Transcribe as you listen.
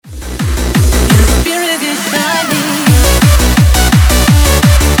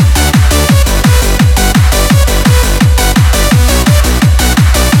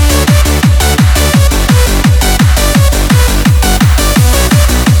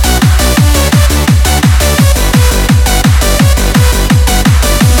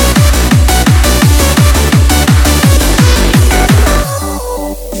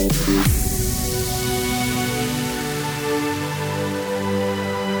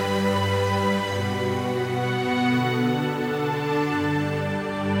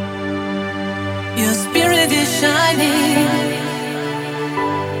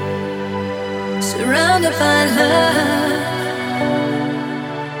surrounded by love.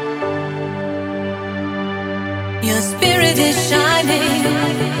 Your spirit is shining,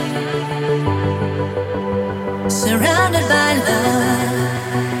 surrounded by love,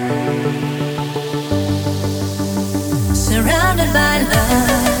 surrounded by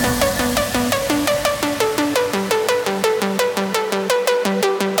love.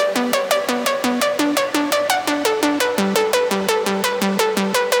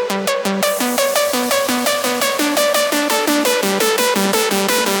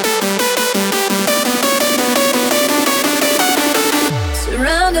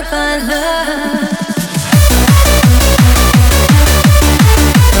 Surrounded by love.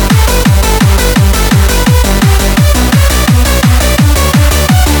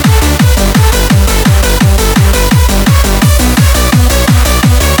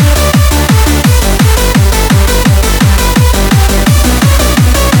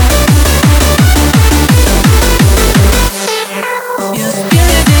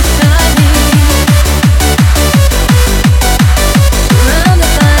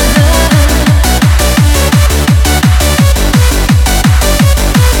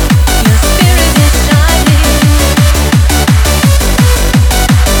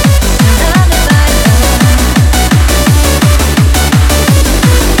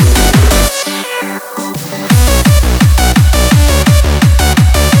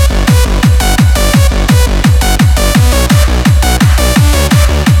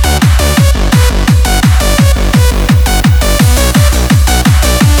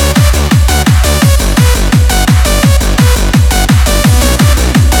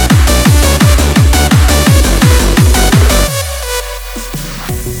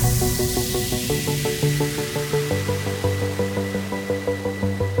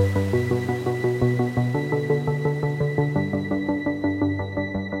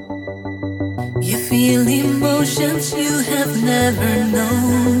 You feel emotions you have never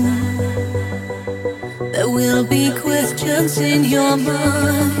known. There will be questions in your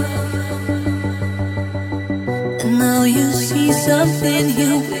mind, and now you see something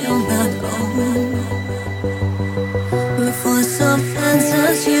you will not own. Look for some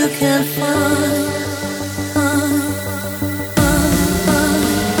answers you can find.